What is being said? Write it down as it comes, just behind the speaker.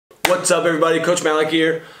What's up, everybody? Coach Malik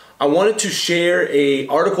here. I wanted to share an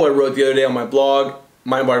article I wrote the other day on my blog,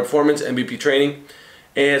 Mind Body Performance, MVP Training,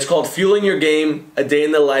 and it's called Fueling Your Game, A Day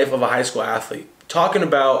in the Life of a High School Athlete. Talking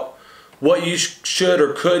about what you should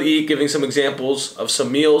or could eat, giving some examples of some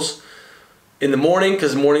meals in the morning,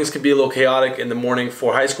 because mornings can be a little chaotic in the morning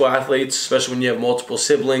for high school athletes, especially when you have multiple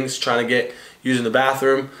siblings trying to get using the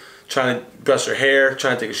bathroom, trying to brush their hair,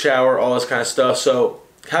 trying to take a shower, all this kind of stuff. So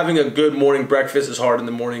having a good morning breakfast is hard in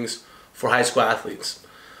the mornings for high school athletes.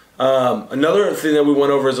 Another thing that we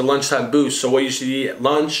went over is a lunchtime boost. So what you should eat at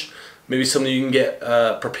lunch, maybe something you can get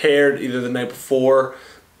prepared either the night before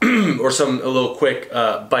or a little quick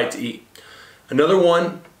bite to eat. Another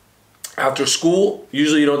one, after school,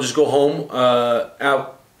 usually you don't just go home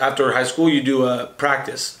after high school, you do a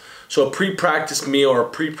practice. So a pre-practice meal or a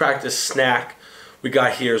pre-practice snack we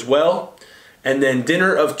got here as well. And then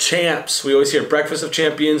dinner of champs. We always hear breakfast of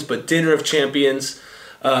champions, but dinner of champions.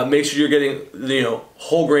 Make sure you're getting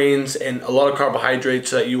whole grains and a lot of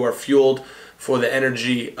carbohydrates so that you are fueled for the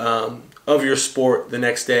energy of your sport the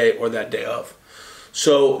next day or that day of.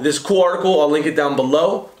 So this cool article, I'll link it down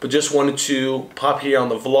below, but just wanted to pop here on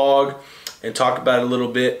the vlog and talk about it a little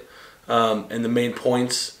bit and the main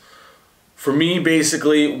points. For me,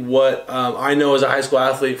 basically, what I know as a high school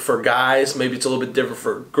athlete, for guys, maybe it's a little bit different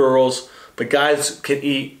for girls, but guys can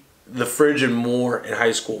eat the fridge and more in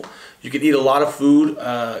high school. You can eat a lot of food,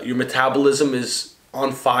 your metabolism is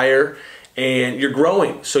on fire, and you're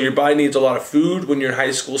growing. So your body needs a lot of food when you're in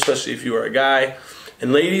high school, especially if you are a guy.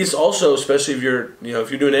 And ladies also, especially if you're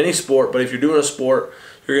doing any sport, but if you're doing a sport,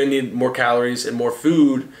 you're gonna need more calories and more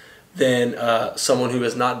food than someone who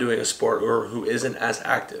is not doing a sport or who isn't as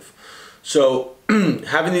active. So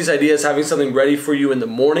having these ideas, having something ready for you in the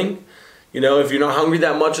morning, if you're not hungry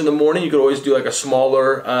that much in the morning, you could always do like a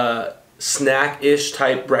smaller snack-ish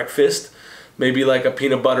type breakfast. Maybe like a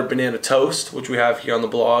peanut butter banana toast, which we have here on the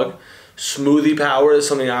blog. Smoothie power is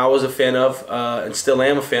something I was a fan of and still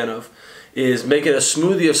am a fan of, is making a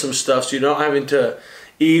smoothie of some stuff so you're not having to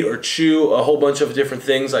eat or chew a whole bunch of different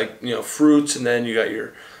things like fruits, and then you got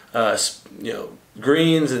your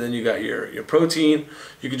greens, and then you got your protein.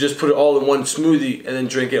 You could just put it all in one smoothie and then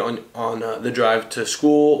drink it on the drive to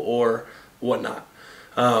school or whatnot.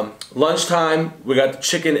 Lunchtime, we got the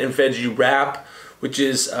chicken and veggie wrap, which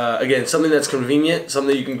is again something that's convenient,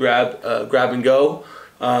 something you can grab and go,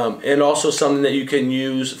 and also something that you can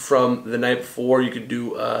use from the night before. You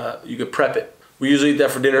could prep it. We usually eat that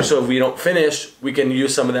for dinner, so if we don't finish, we can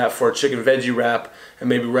use some of that for a chicken veggie wrap and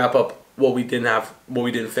maybe wrap up what we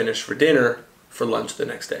didn't finish for dinner for lunch the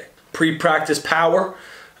next day. Pre-practice power,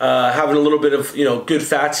 having a little bit of good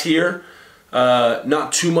fats here.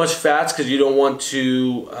 Not too much fats, because you don't want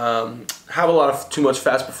to have a lot of too much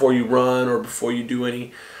fats before you run or before you do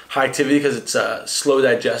any high activity, because it's slow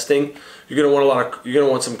digesting. You're gonna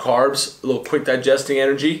want some carbs, a little quick digesting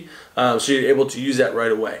energy, so you're able to use that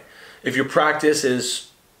right away. If your practice is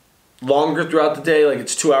longer throughout the day, like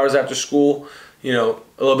it's 2 hours after school, a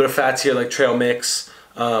little bit of fats here like trail mix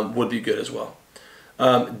would be good as well.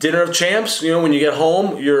 Dinner of champs, when you get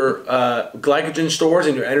home, your glycogen stores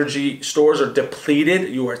and your energy stores are depleted.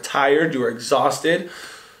 You are tired, you are exhausted.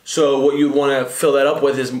 So what you'd want to fill that up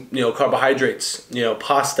with is carbohydrates,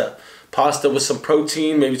 pasta with some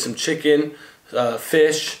protein, maybe some chicken,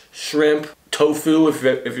 fish, shrimp, tofu if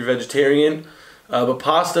you're vegetarian. But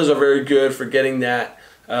pastas are very good for getting the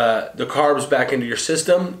carbs back into your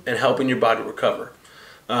system and helping your body recover.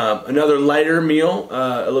 Another lighter meal,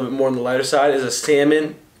 a little bit more on the lighter side, is a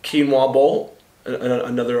salmon quinoa bowl,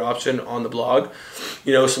 another option on the blog.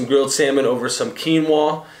 Some grilled salmon over some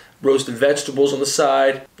quinoa, roasted vegetables on the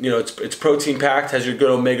side. It's protein packed, has your good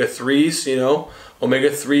omega-3s.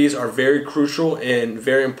 Omega-3s are very crucial and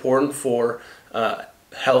very important for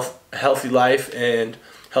healthy life and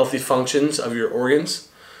healthy functions of your organs.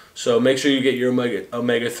 So make sure you get your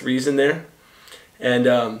omega-3s in there.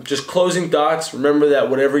 And just closing thoughts, remember that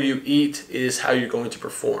whatever you eat is how you're going to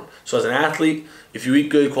perform. So as an athlete, if you eat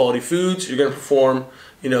good quality foods, you're going to perform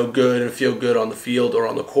good and feel good on the field or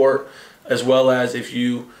on the court, as well as if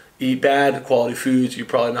you eat bad quality foods, you're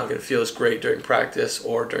probably not going to feel as great during practice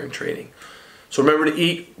or during training. So remember to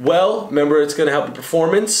eat well. Remember, it's going to help your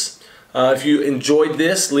performance. If you enjoyed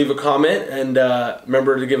this, leave a comment, and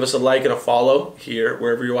remember to give us a like and a follow here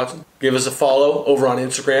wherever you're watching. Give us a follow over on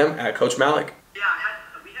Instagram at Coach Malik. Yeah,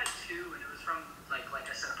 we had two, and it was from like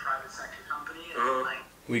I said, a private sector company. And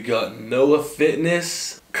we got Noah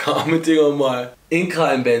Fitness commenting on my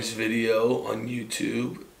incline bench video on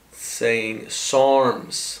YouTube saying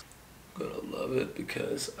SARMs. I'm gonna love it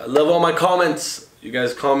because I love all my comments. You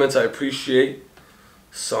guys' comments I appreciate.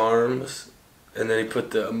 SARMs. And then he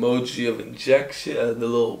put the emoji of injection, the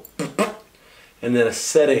little, and then a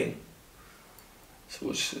setting. So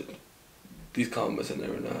which these comments I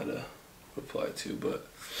never know how to reply to, but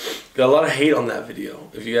got a lot of hate on that video.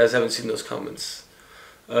 If you guys haven't seen those comments,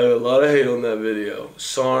 I got a lot of hate on that video.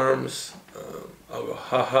 SARMs, I'll go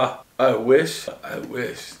haha. I wish.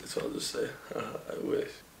 That's what I'll just say. I wish.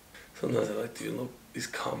 Sometimes I like to look. These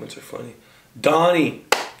comments are funny. Donnie,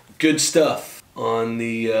 good stuff on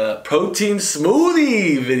the protein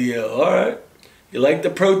smoothie video. All right, you like the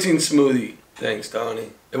protein smoothie? Thanks,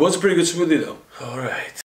 Donnie. It was a pretty good smoothie though. All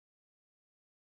right.